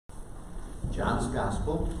John's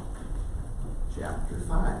Gospel, chapter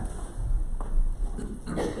 5.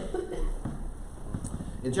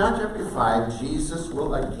 In John chapter 5, Jesus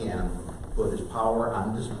will again put his power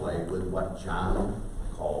on display with what John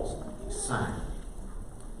calls a sign.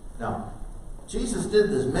 Now, Jesus did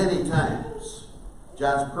this many times.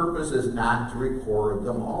 John's purpose is not to record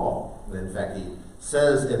them all. In fact, he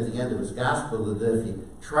says at the end of his gospel that if he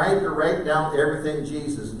tried to write down everything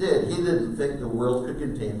Jesus did, he didn't think the world could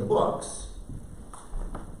contain the books.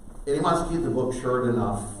 And he wants to keep the book short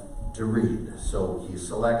enough to read. So he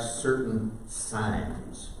selects certain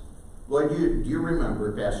signs. Well, do you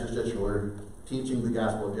remember Pastor Stitchler teaching the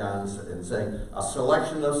Gospel of John and saying a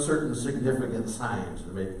selection of certain significant signs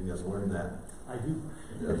and making us learn that? I do.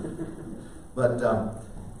 But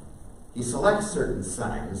he selects certain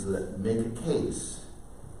signs that make a case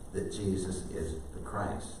that Jesus is the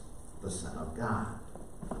Christ, the Son of God.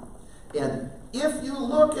 And if you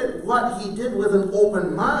look at what he did with an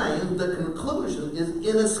open mind, the conclusion is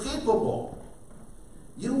inescapable.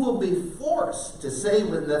 You will be forced to say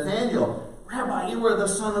with Nathanael, Rabbi, you are the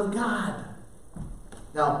Son of God.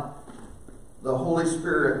 Now, the Holy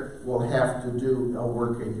Spirit will have to do a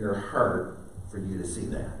work in your heart for you to see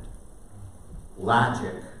that.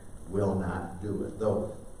 Logic will not do it,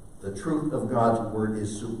 though the truth of God's word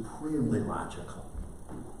is supremely logical.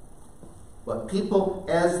 But people,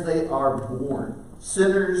 as they are born,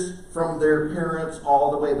 sinners from their parents all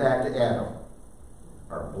the way back to Adam,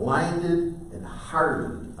 are blinded and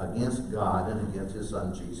hardened against God and against his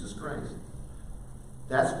Son, Jesus Christ.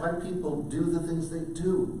 That's why people do the things they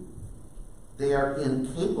do. They are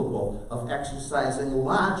incapable of exercising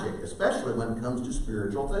logic, especially when it comes to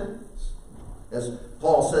spiritual things. As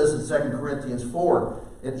Paul says in 2 Corinthians 4,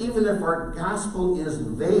 and even if our gospel is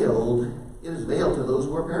veiled, it is veiled to those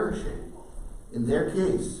who are perishing. In their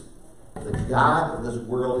case, the God of this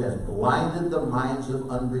world has blinded the minds of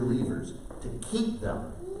unbelievers to keep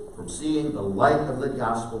them from seeing the light of the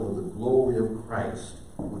gospel of the glory of Christ,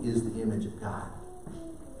 who is the image of God.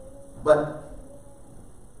 But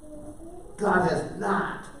God has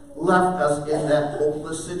not left us in that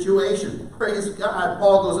hopeless situation. Praise God.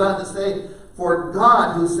 Paul goes on to say, for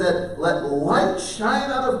God, who said, let light shine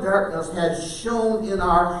out of darkness, has shone in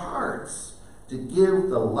our hearts to give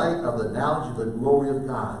the light of the knowledge of the glory of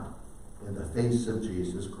God in the face of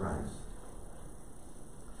Jesus Christ.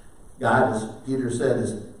 God, as Peter said,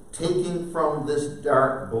 is taking from this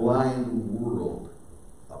dark, blind world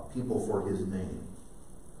a people for his name.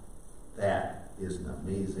 That is an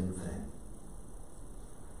amazing thing.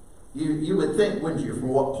 You would think, wouldn't you, from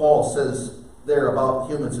what Paul says there about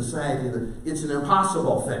human society, that it's an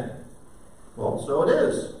impossible thing. Well, so it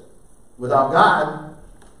is. Without God,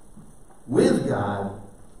 with God,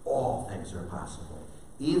 all things are possible.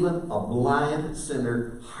 Even a blind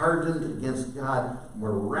sinner hardened against God,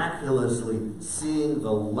 miraculously seeing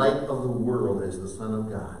the light of the world as the Son of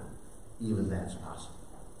God, even that's possible.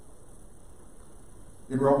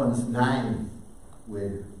 In Romans 9,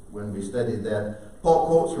 when we studied that, Paul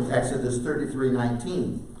quotes from Exodus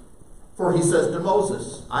 33:19. For he says to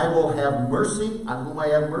Moses, I will have mercy on whom I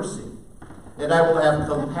have mercy, and I will have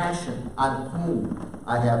compassion on whom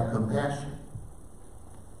I have compassion.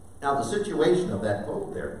 Now, the situation of that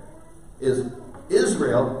quote there is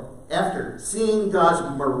Israel, after seeing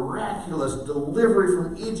God's miraculous delivery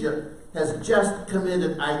from Egypt, has just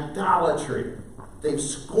committed idolatry. They've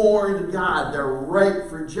scorned God. They're ripe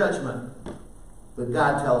for judgment. But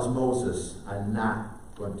God tells Moses, I'm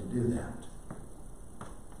not going to do that.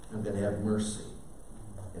 I'm going to have mercy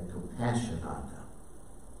and compassion on them.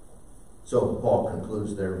 So Paul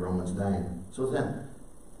concludes there in Romans 9. So then,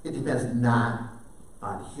 it depends not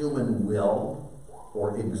on human will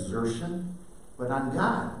or exertion, but on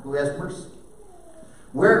God, who has mercy.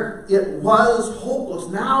 Where it was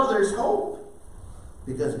hopeless, now there's hope.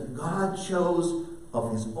 Because God chose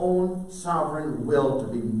of his own sovereign will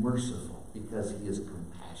to be merciful, because he is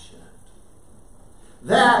compassionate.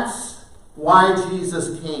 That's why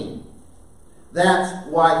Jesus came. That's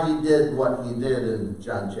why he did what he did in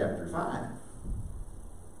John chapter 5.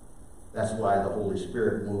 That's why the Holy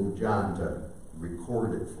Spirit moved John to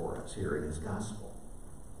record it for us here in his gospel.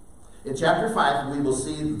 In chapter 5, we will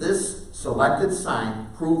see this selected sign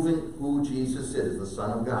proving who Jesus is, the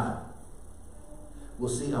Son of God. We'll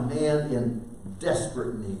see a man in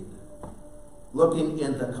desperate need, looking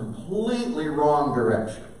in the completely wrong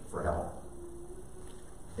direction for help.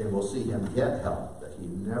 And we'll see him get help that he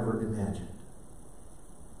never imagined.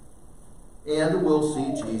 And we'll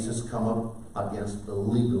see Jesus come up against the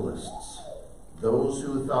legalists, those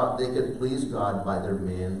who thought they could please God by their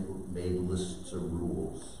man-made lists of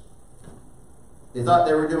rules. They thought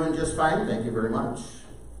they were doing just fine, thank you very much.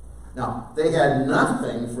 Now, they had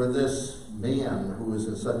nothing for this man who was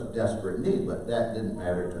in such desperate need, but that didn't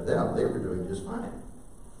matter to them. They were doing just fine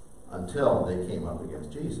until they came up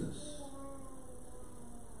against Jesus.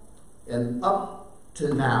 And up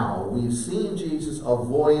to now, we've seen Jesus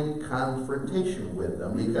avoid confrontation with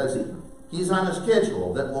them because he's on a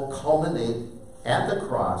schedule that will culminate at the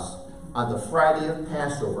cross on the Friday of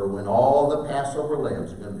Passover, when all the Passover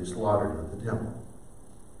lambs are going to be slaughtered at the temple.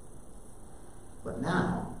 But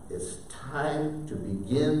now, it's time to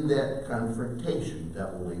begin that confrontation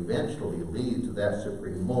that will eventually lead to that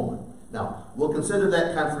supreme moment. Now, we'll consider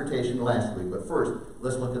that confrontation last week, but first,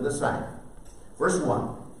 let's look at the sign. Verse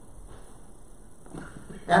 1.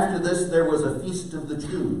 After this, there was a feast of the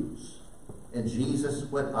Jews, and Jesus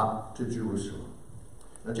went up to Jerusalem.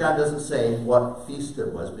 Now, John doesn't say what feast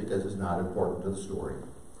it was because it's not important to the story.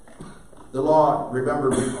 The law, remember,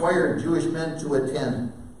 required Jewish men to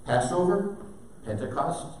attend Passover,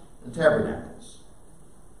 Pentecost, and Tabernacles.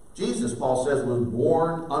 Jesus, Paul says, was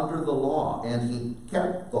born under the law, and he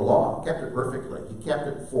kept the law, kept it perfectly. He kept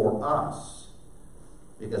it for us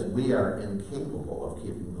because we are incapable of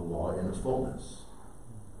keeping the law in its fullness.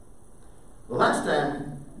 The last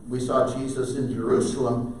time we saw Jesus in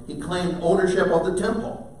Jerusalem, he claimed ownership of the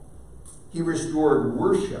temple. He restored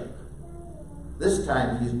worship. This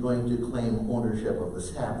time he's going to claim ownership of the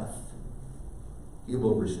Sabbath. He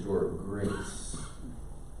will restore grace.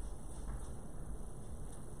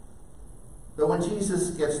 But when Jesus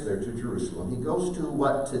gets there to Jerusalem, he goes to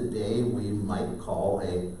what today we might call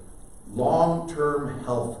a long-term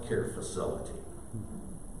health care facility.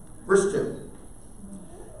 Verse 2.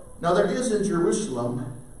 Now there is in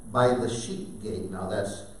Jerusalem by the sheep gate. Now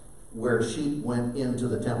that's where sheep went into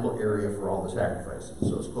the temple area for all the sacrifices,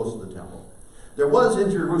 so it's close to the temple. There was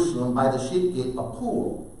in Jerusalem by the sheep gate a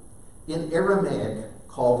pool in Aramaic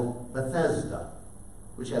called Bethesda,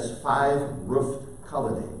 which has 5 roofed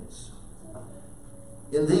colonnades.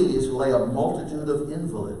 In these lay a multitude of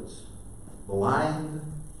invalids, blind,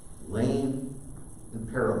 lame,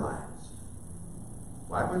 and paralyzed.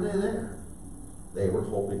 Why were they there? They were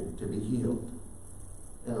hoping to be healed.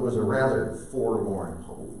 And it was a rather forlorn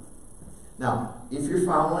hope. Now, if you're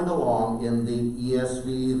following along in the ESV,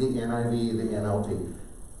 the NIV, the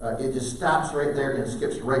NLT, it just stops right there and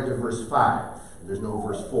skips right to verse 5. There's no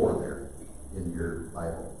verse 4 there in your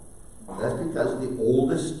Bible. That's because the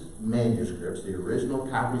oldest manuscripts, the original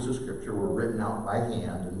copies of Scripture, were written out by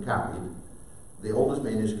hand and copied. The oldest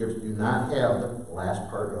manuscripts do not have the last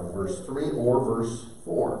part of verse 3 or verse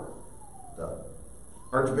 4. The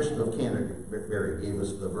Archbishop of Canterbury gave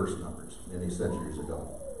us the verse numbers many centuries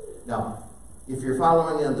ago. Now, if you're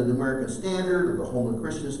following in the New American Standard or the Holman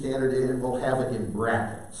Christian Standard, it will have it in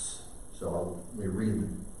brackets. So let me read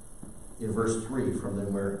in verse 3 from the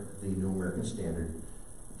New American Standard.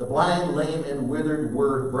 The blind, lame, and withered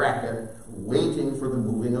were, bracket, waiting for the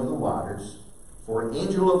moving of the waters. For an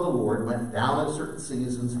angel of the Lord went down at certain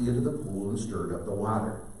seasons into the pool and stirred up the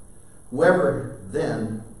water. Whoever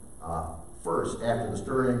then first, after the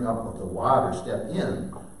stirring up of the water, stepped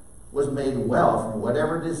in, was made well from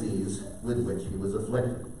whatever disease with which he was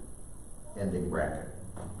afflicted. Ending bracket.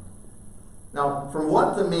 Now, from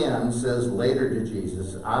what the man says later to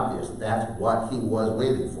Jesus, it's obvious that's what he was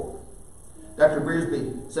waiting for. Dr.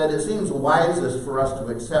 Biersby said, it seems wisest for us to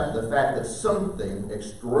accept the fact that something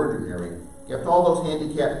extraordinary kept all those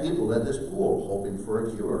handicapped people at this pool hoping for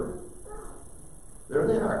a cure. There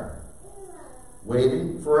they are,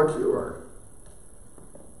 waiting for a cure.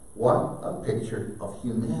 What a picture of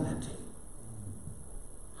humanity.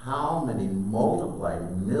 How many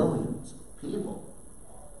multiplied millions of people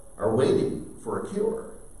are waiting for a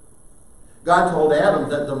cure? God told Adam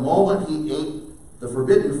that the moment he ate the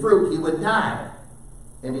forbidden fruit, he would die.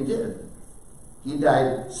 And he did. He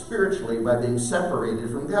died spiritually by being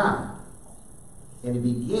separated from God. And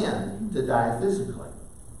he began to die physically.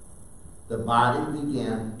 The body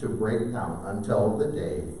began to break down until the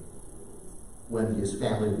day when his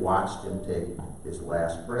family watched him take his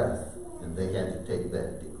last breath. And they had to take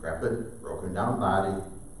that decrepit, broken down body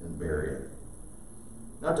and bury it.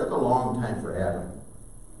 Now, it took a long time for Adam.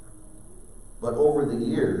 But over the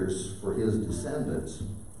years, for his descendants,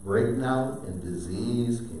 breakdown and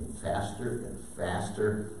disease came faster and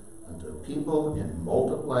faster until people in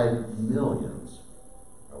multiplied millions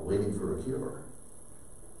are waiting for a cure.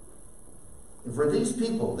 And for these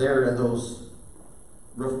people there in those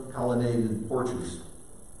roof colonnaded porches,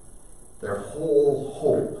 their whole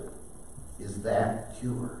hope is that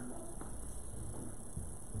cure.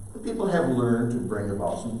 The people have learned to bring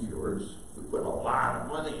about some cures. We put a lot of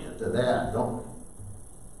money into that, don't we?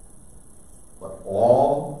 But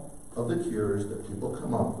all of the cures that people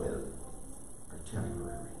come up with are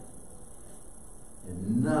temporary.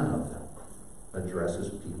 And none of them addresses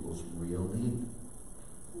people's real need.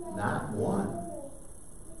 Not one.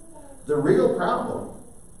 The real problem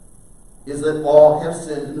is that all have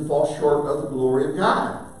sinned and fall short of the glory of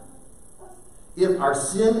God. If our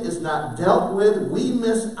sin is not dealt with, we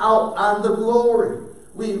miss out on the glory.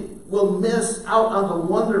 We will miss out on the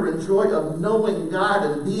wonder and joy of knowing God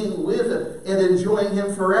and being with Him and enjoying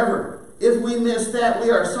Him forever. If we miss that, we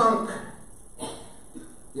are sunk.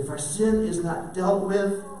 If our sin is not dealt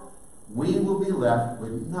with, we will be left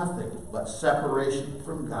with nothing but separation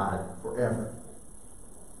from God forever.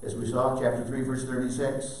 As we saw in chapter 3, verse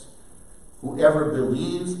 36, whoever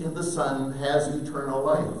believes in the Son has eternal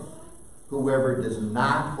life. Whoever does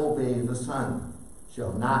not obey the Son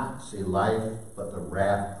shall not see life, but the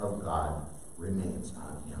wrath of God remains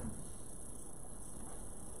on him.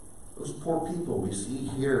 Those poor people we see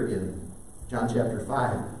here in John chapter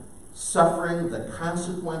 5, suffering the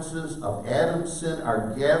consequences of Adam's sin,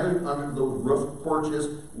 are gathered under the roof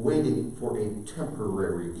porches, waiting for a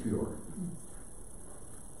temporary cure.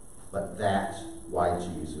 But that's why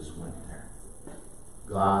Jesus went there.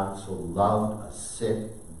 God so loved a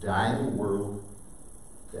sick, dying world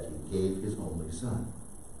that He gave His only Son.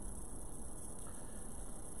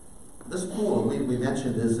 This pool we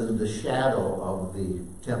mentioned is in the shadow of the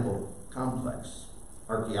temple complex.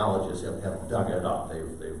 Archaeologists have dug it up.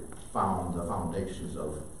 They've found the foundations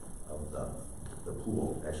of the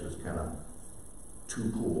pool. Actually, it's kind of two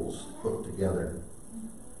pools put together.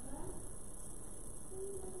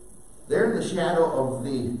 They're in the shadow of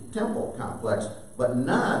the temple complex, but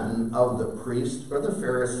none of the priests or the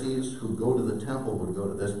Pharisees who go to the temple would go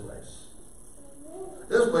to this place.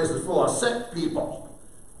 This place is full of sick people,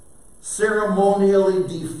 ceremonially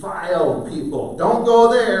defiled people. Don't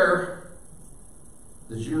go there.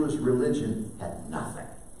 The Jewish religion had nothing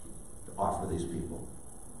to offer these people.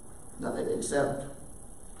 Nothing except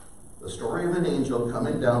the story of an angel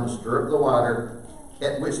coming down to stir up the water,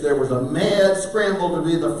 at which there was a mad scramble to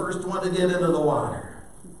be the first one to get into the water.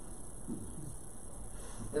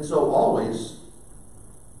 And so always,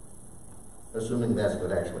 assuming that's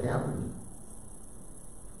what actually happened,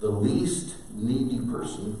 the least needy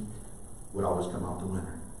person would always come out the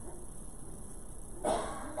winner.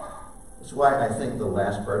 That's why I think the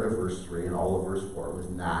last part of verse 3 and all of verse 4 was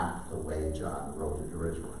not the way John wrote it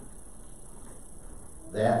originally.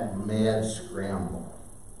 That mad scramble,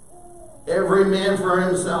 every man for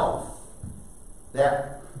himself,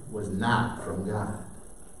 that was not from God.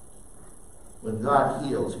 When God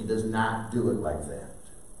heals, He does not do it like that.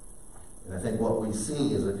 And I think what we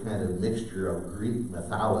see is a kind of mixture of Greek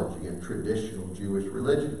mythology and traditional Jewish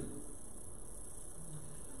religion.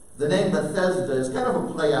 The name Bethesda is kind of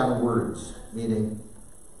a play on words, meaning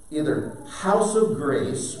either house of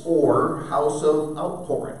grace or house of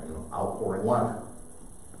outpouring, outpouring water.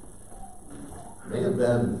 It may have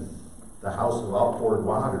been the house of outpoured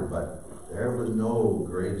water, but there was no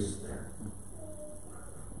grace there.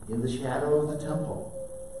 In the shadow of the temple,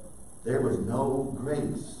 there was no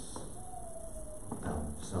grace. Now,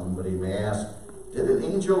 somebody may ask, did an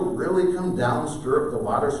angel really come down, stir up the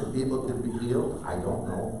water so people could be healed? I don't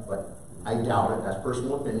know, but I doubt it. That's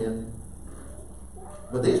personal opinion.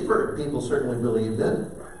 But these people certainly believed it.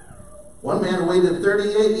 One man waited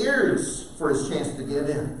 38 years for his chance to get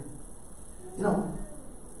in.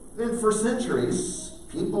 And for centuries,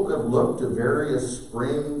 people have looked to various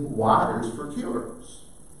spring waters for cures.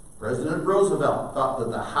 President Roosevelt thought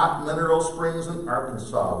that the hot mineral springs in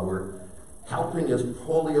Arkansas were helping his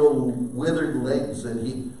polio withered legs, and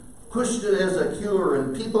he pushed it as a cure,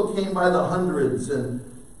 and people came by the hundreds, and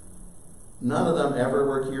none of them ever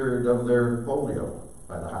were cured of their polio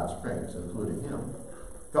by the hot springs, including him.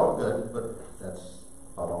 Felt good, but that's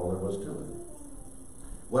about all there was to it.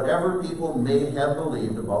 Whatever people may have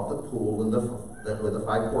believed about the pool with the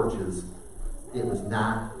 5 porches, it was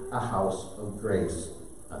not a house of grace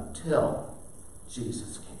until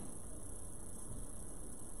Jesus came.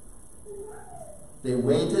 They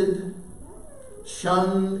waited,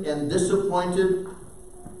 shunned and disappointed,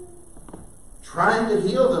 trying to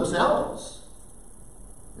heal themselves.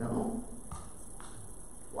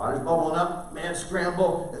 Water's bubbling up, mad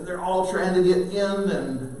scramble, and they're all trying to get in,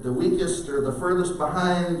 and the weakest or the furthest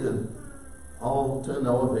behind, and all to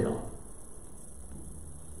no avail.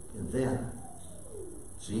 And then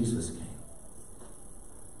Jesus came.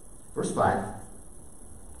 Verse 5.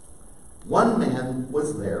 One man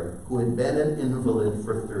was there who had been an invalid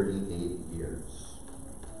for 38 years.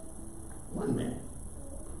 One man.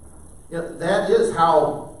 That is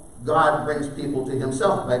how God brings people to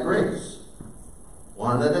Himself, by grace.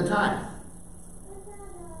 one at a time.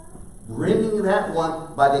 Bringing that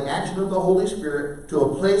one, by the action of the Holy Spirit, to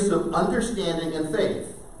a place of understanding and faith.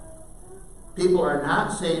 People are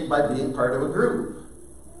not saved by being part of a group.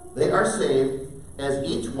 They are saved as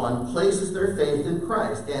each one places their faith in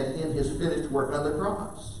Christ and in his finished work on the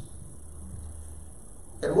cross.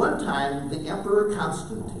 At one time, the Emperor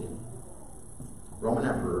Constantine, Roman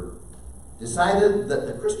Emperor, decided that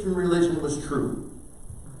the Christian religion was true.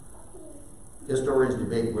 Historians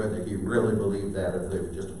debate whether he really believed that or if it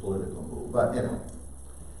was just a political move. But anyway,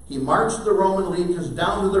 he marched the Roman legions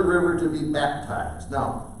down to the river to be baptized.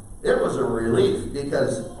 Now, it was a relief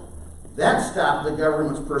because that stopped the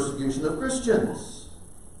government's persecution of Christians.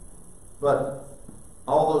 But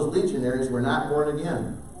all those legionaries were not born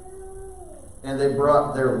again. And they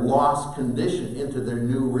brought their lost condition into their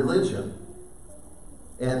new religion.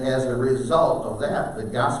 And as a result of that, the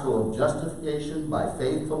gospel of justification by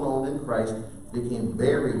faith alone in Christ became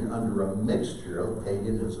buried under a mixture of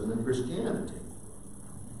paganism and Christianity.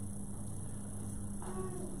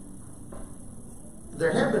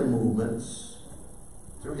 There have been movements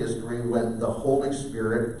through history when the Holy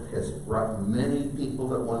Spirit has brought many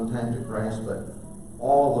people at one time to Christ, but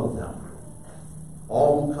all of them,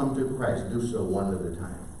 all who come to Christ, do so one at a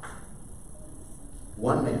time.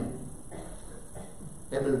 One man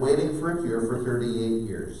had been waiting for a cure for 38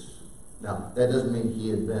 years. Now, that doesn't mean he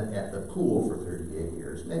had been at the pool for 38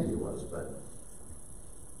 years. Maybe he was, but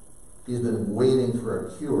he's been waiting for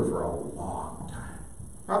a cure for a long time.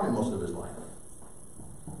 Probably most of his life.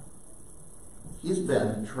 He's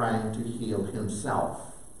been trying to heal himself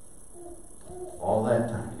all that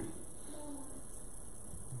time.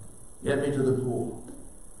 Get me to the pool.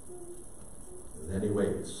 And then he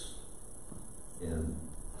waits. And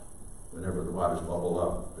whenever the waters bubble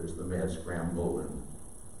up, there's the mad scramble, and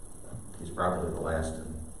he's probably the last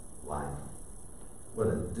in line. What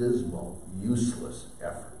a dismal, useless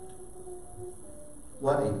effort.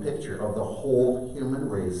 What a picture of the whole human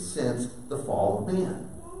race since the fall of man.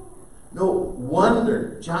 No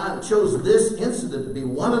wonder John chose this incident to be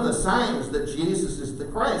one of the signs that Jesus is the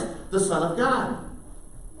Christ, the Son of God.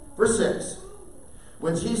 Verse 6.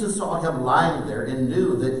 When Jesus saw him lying there and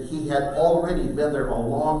knew that he had already been there a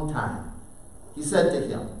long time, he said to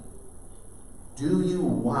him, "Do you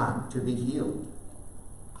want to be healed?"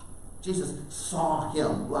 Jesus saw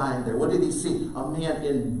him lying there. What did he see? A man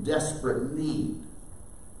in desperate need.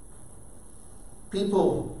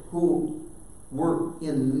 People who were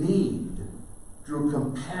in need drew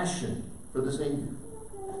compassion for the Savior.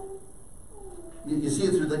 You see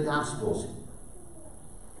it through the Gospels.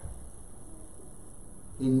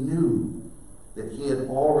 He knew that he had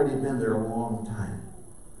already been there a long time.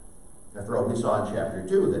 After all, we saw in chapter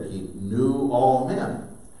 2 that he knew all men.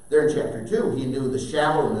 There in chapter 2, he knew the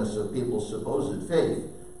shallowness of people's supposed faith.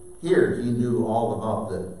 Here, he knew all about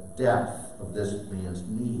the depth of this man's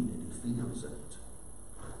need, and he feels it.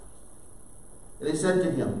 And he said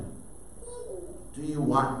to him, "Do you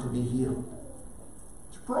want to be healed?"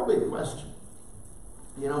 It's a probing question.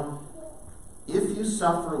 You know, if you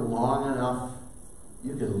suffer long enough,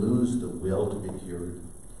 you can lose the will to be cured.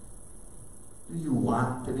 Do you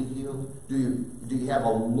want to be healed? Do you have a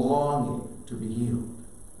longing to be healed?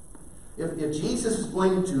 If Jesus is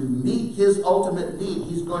going to meet his ultimate need,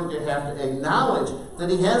 he's going to have to acknowledge that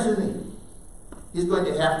he has a need. He's going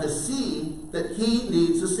to have to see that he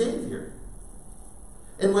needs a Savior.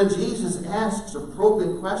 And when Jesus asks a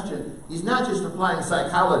probing question, he's not just applying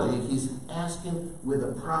psychology, he's asking with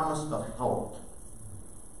a promise of help.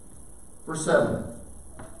 Verse 7,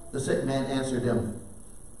 the sick man answered him,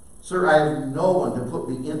 "Sir, I have no one to put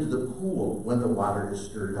me into the pool when the water is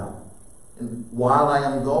stirred up. And while I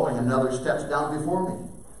am going, another steps down before me."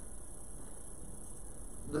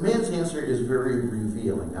 The man's answer is very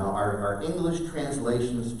revealing. Now, our English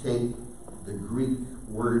translations take the Greek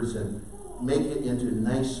words and make it into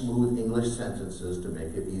nice, smooth English sentences to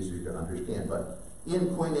make it easier to understand. But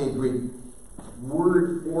in Koine Greek,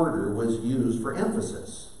 word order was used for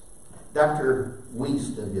emphasis. Dr.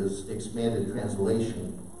 Wiest, in his expanded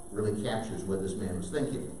translation, really captures what this man was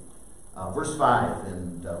thinking. Verse 5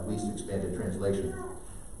 in Wiest's expanded translation.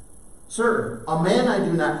 "Sir, a man I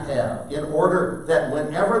do not have, in order that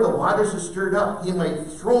whenever the waters are stirred up, he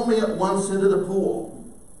might throw me at once into the pool.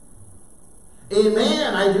 A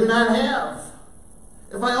man I do not have.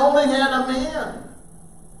 If I only had a man,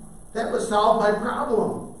 that would solve my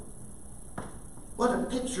problem." What a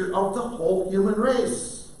picture of the whole human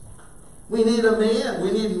race. We need a man.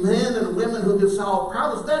 We need men and women who can solve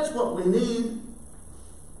problems. That's what we need.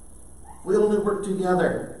 We only work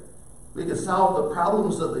together. We can solve the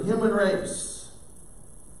problems of the human race.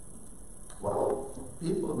 Well,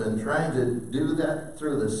 People have been trying to do that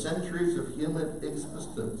through the centuries of human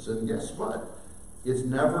existence, and guess what? It's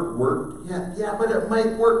never worked yet. Yeah, but it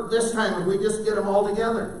might work this time if we just get them all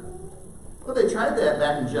together. Well, they tried that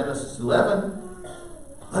back in Genesis 11.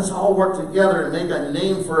 Let's all work together and make a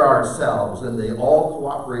name for ourselves. And they all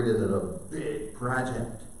cooperated in a big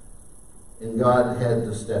project. And God had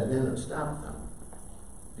to step in and stop them,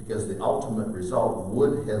 because the ultimate result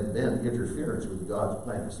would have been interference with God's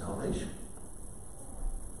plan of salvation.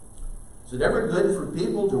 Is it ever good for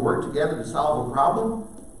people to work together to solve a problem?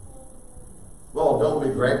 Well, don't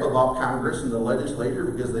we gripe about Congress and the legislature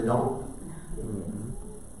because they don't?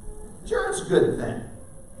 Sure, it's a good thing.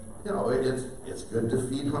 You know, it's good to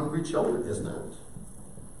feed hungry children, isn't it?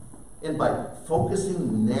 And by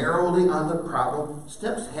focusing narrowly on the problem,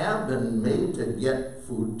 steps have been made to get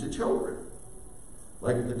food to children.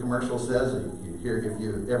 Like the commercial says, if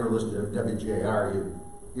you ever listen to WJR, you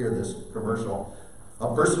hear this commercial.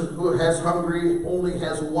 A person who has hungry only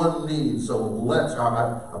has one need, so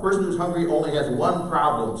a person who's hungry only has one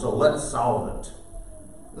problem, so let's solve it.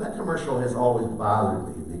 And that commercial has always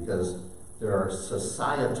bothered me, because there are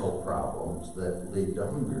societal problems that lead to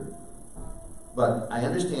hunger. But I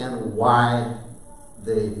understand why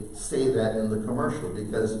they say that in the commercial,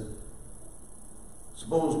 because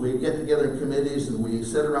suppose we get together in committees and we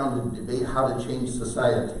sit around and debate how to change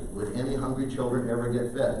society. Would any hungry children ever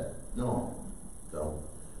get fed? No. So,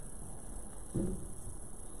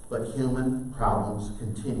 but human problems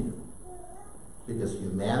continue, because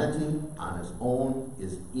humanity on its own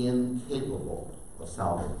is incapable of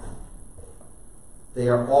solving them. They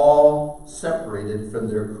are all separated from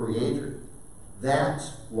their Creator.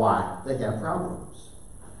 That's why they have problems.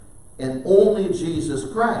 And only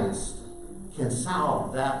Jesus Christ can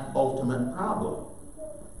solve that ultimate problem.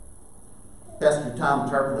 Pastor Tom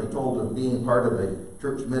Tarpley told of being part of a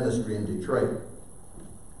church ministry in Detroit.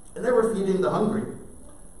 And they were feeding the hungry.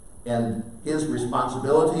 And his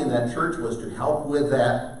responsibility in that church was to help with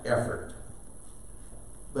that effort.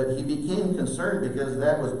 But he became concerned because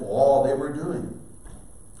that was all they were doing.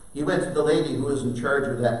 He went to the lady who was in charge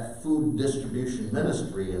of that food distribution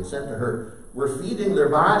ministry and said to her, "We're feeding their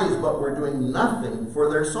bodies, but we're doing nothing for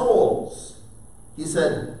their souls." He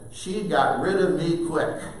said, "She got rid of me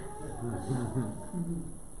quick."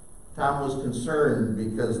 Tom was concerned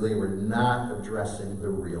because they were not addressing the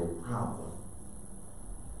real problem.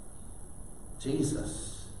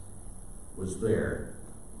 Jesus was there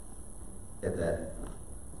at that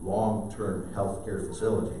long-term health care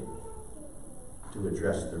facility to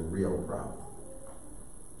address the real problem.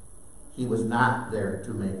 He was not there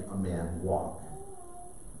to make a man walk.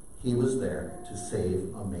 He was there to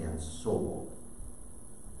save a man's soul.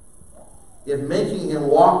 If making him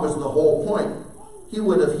walk was the whole point, he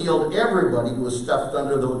would have healed everybody who was stuffed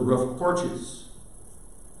under those roof porches.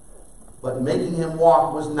 But making him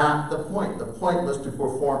walk was not the point. The point was to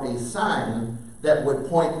perform a sign that would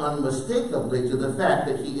point unmistakably to the fact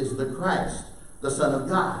that he is the Christ, the Son of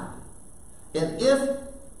God. And if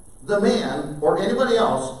the man or anybody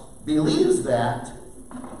else believes that,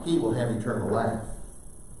 he will have eternal life.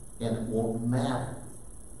 And it won't matter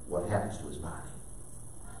what happens to his body.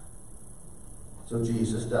 So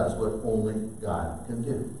Jesus does what only God can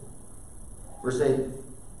do. Verse 8,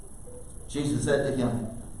 Jesus said to him,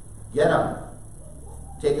 "Get up,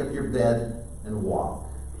 take up your bed, and walk."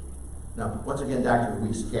 Now, once again, Dr.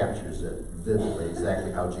 Weiss captures it vividly,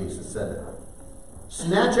 exactly how Jesus said it.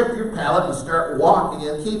 "Snatch up your pallet and start walking,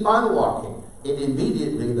 and keep on walking." And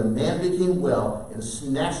immediately the man became well and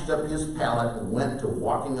snatched up his pallet and went to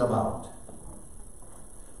walking about.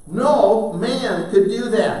 No man could do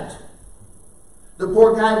that. The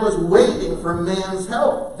poor guy was waiting for man's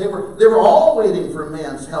help. They were all waiting for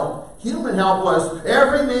man's help. Human help was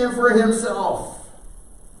every man for himself.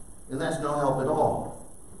 And that's no help at all.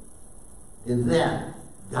 And then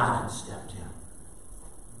God stepped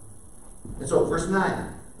in. And so, verse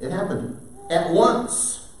 9, it happened at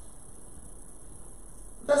once.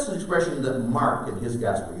 That's an expression that Mark in his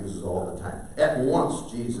gospel uses all the time. At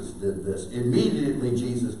once Jesus did this. Immediately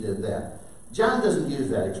Jesus did that. John doesn't use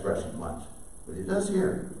that expression much, but he does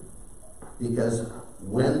here. Because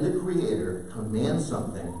when the Creator commands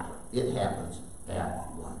something, it happens at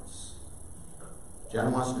once.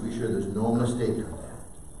 John wants to be sure there's no mistake on that.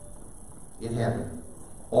 It happened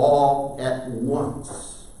all at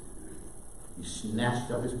once. He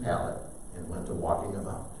snatched up his pallet and went to walking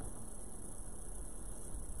about.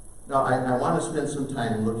 Now, I want to spend some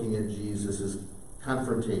time looking at Jesus'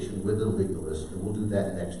 confrontation with the legalist, and we'll do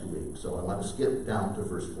that next week. So I want to skip down to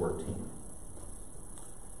verse 14.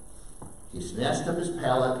 He snatched up his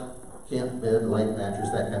pallet, camp bed, light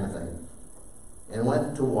mattress, that kind of thing, and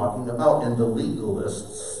went to walking about. And the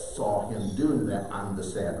legalists saw him doing that on the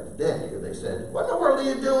Sabbath day. They said, "What in the world are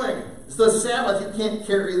you doing? It's the Sabbath. You can't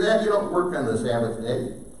carry that. You don't work on the Sabbath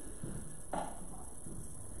day."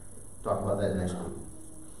 Talk about that next week.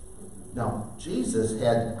 Now, Jesus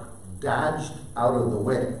had dodged out of the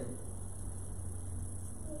way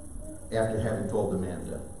after having told the man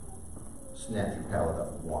to snatch your pallet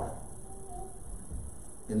up and walk.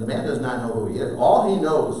 And the man does not know who he is. All he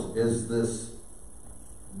knows is this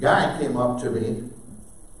guy came up to me,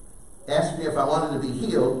 asked me if I wanted to be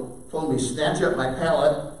healed, told me snatch up my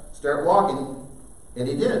pallet, start walking, and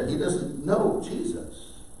he did. He doesn't know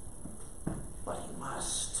Jesus. But he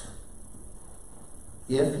must.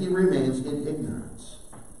 If he remains in ignorance,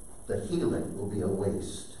 the healing will be a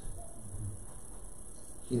waste.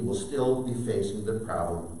 He will still be facing the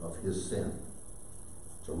problem of his sin.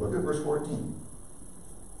 So look at verse 14.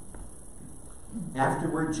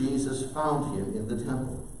 Afterward, Jesus found him in the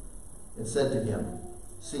temple and said to him,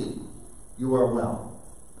 "See, you are well.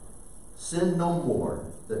 Sin no more,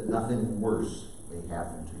 that nothing worse may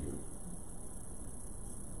happen to you."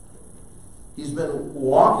 He's been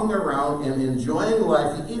walking around and enjoying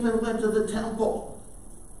life. He even went to the temple.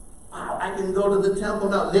 Wow, I can go to the temple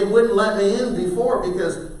now. They wouldn't let me in before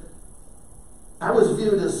because I was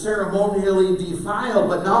viewed as ceremonially defiled,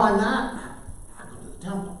 but now I'm not. I go to the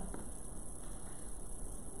temple.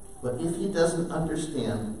 But if he doesn't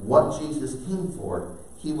understand what Jesus came for,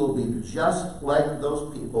 he will be just like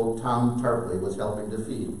those people Tom Tarpley was helping to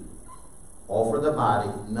feed. All for the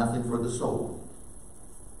body, nothing for the soul.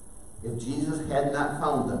 If Jesus had not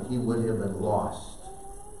found them, he would have been lost.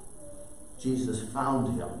 Jesus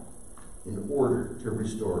found him in order to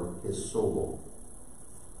restore his soul.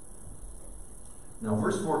 Now,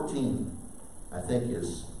 verse 14, I think,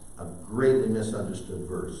 is a greatly misunderstood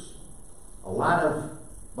verse. A lot of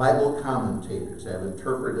Bible commentators have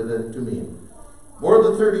interpreted it to mean, more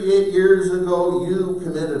than 38 years ago, you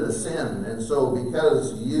committed a sin, and so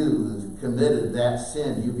because you committed that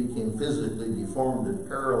sin, you became physically deformed and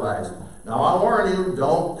paralyzed. Now, I warn you,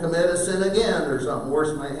 don't commit a sin again, or something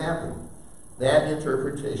worse might happen. That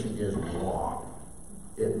interpretation is wrong.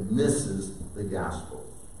 It misses the gospel.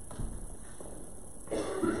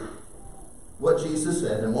 What Jesus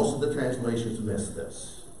said, and most of the translations miss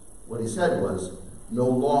this, what he said was, no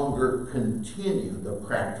longer continue the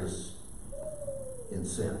practice in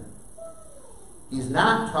sin. He's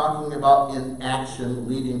not talking about inaction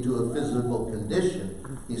leading to a physical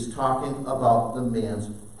condition. He's talking about the man's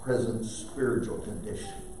present spiritual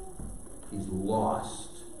condition. He's lost.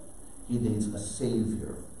 He needs a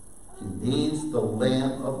Savior. He needs the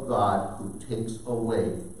Lamb of God who takes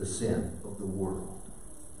away the sin of the world.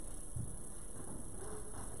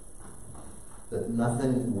 That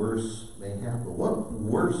nothing worse may happen. What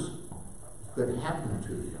worse could happen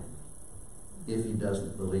to him if he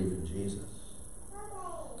doesn't believe in Jesus?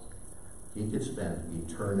 He could spend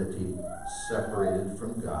eternity separated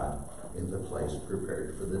from God in the place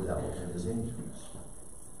prepared for the devil and his angels.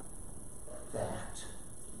 That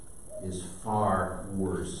is far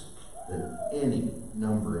worse than any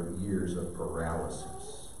number of years of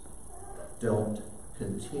paralysis. Don't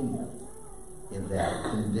continue in that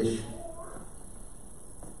condition.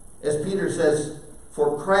 As Peter says,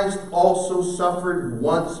 for Christ also suffered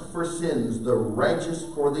once for sins, the righteous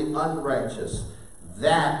for the unrighteous,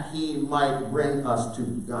 that he might bring us to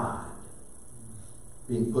God,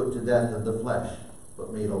 being put to death in the flesh,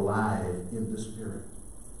 but made alive in the Spirit.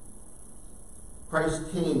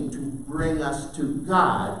 Christ came to bring us to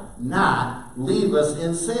God, not leave us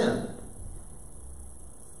in sin.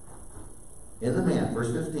 In the man,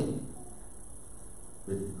 verse 15,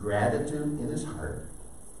 with gratitude in his heart,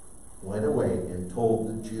 went away and told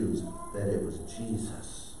the Jews that it was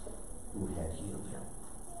Jesus who had healed him.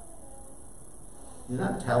 He's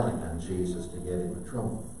not telling on Jesus to get him in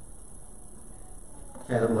trouble.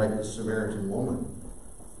 Kind of like the Samaritan woman.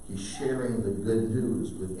 He's sharing the good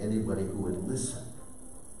news with anybody who would listen.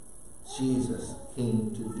 Jesus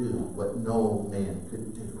came to do what no man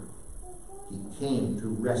could do. He came to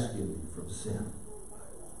rescue me from sin.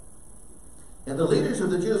 And the leaders of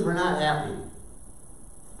the Jews were not happy.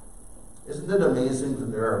 Isn't it amazing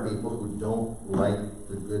that there are people who don't like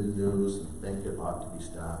the good news and think it ought to be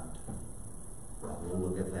stopped? Well, we'll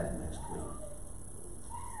look at that next week.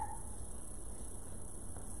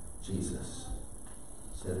 Jesus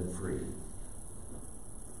set him free,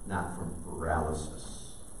 not from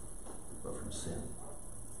paralysis, but from sin.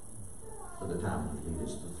 For the time he lead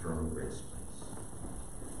us to the throne of grace, please.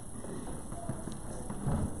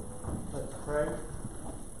 Let's pray.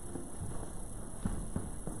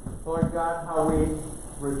 Lord God, how we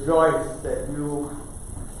rejoice that you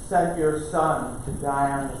sent your Son to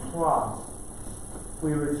die on the cross.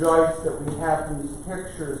 We rejoice that we have these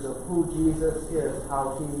pictures of who Jesus is,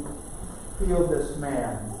 how he healed this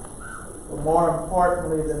man. But more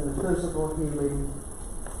importantly than the physical healing,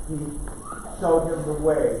 he showed him the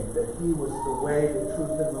way, that he was the way, the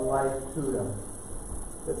truth, and the life to them.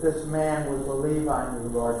 That this man would believe on you,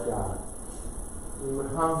 Lord God. We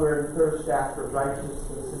would hunger and thirst after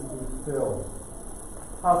righteousness and be filled.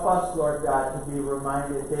 Help us, Lord God, to be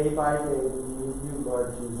reminded day by day we need you,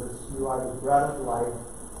 Lord Jesus. You are the bread of life.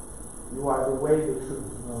 You are the way, the truth,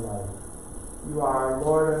 and the life. You are our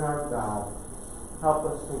Lord and our God. Help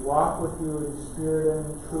us to walk with you in spirit and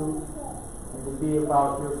in truth, and to be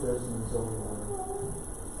about your business, O Lord.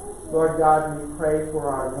 Lord God, we pray for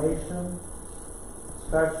our nation,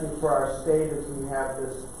 especially for our state, as we have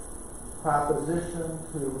this proposition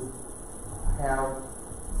to have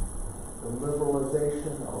the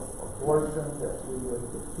liberalization of abortion, that we would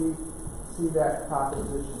see that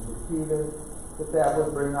proposition defeated, that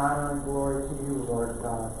would bring honor and glory to you, Lord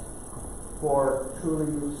God. For truly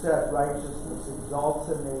you said righteousness exalts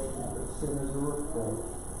a nation, but sin is a reproach.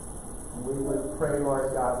 And we would pray,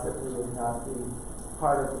 Lord God, that we would not be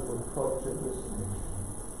part of the reproach of this nation.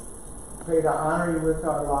 Pray to honor you with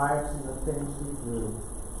our lives and the things we do.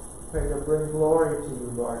 Pray to bring glory to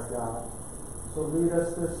you, Lord God. So lead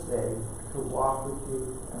us this day to walk with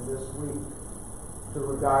you, and this week to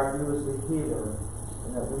regard you as the healer,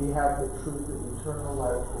 and that we have the truth of eternal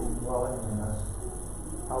life dwelling in us.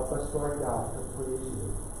 Help us, Lord God, to please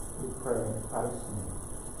you. We pray in Christ's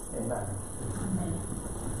name. Amen.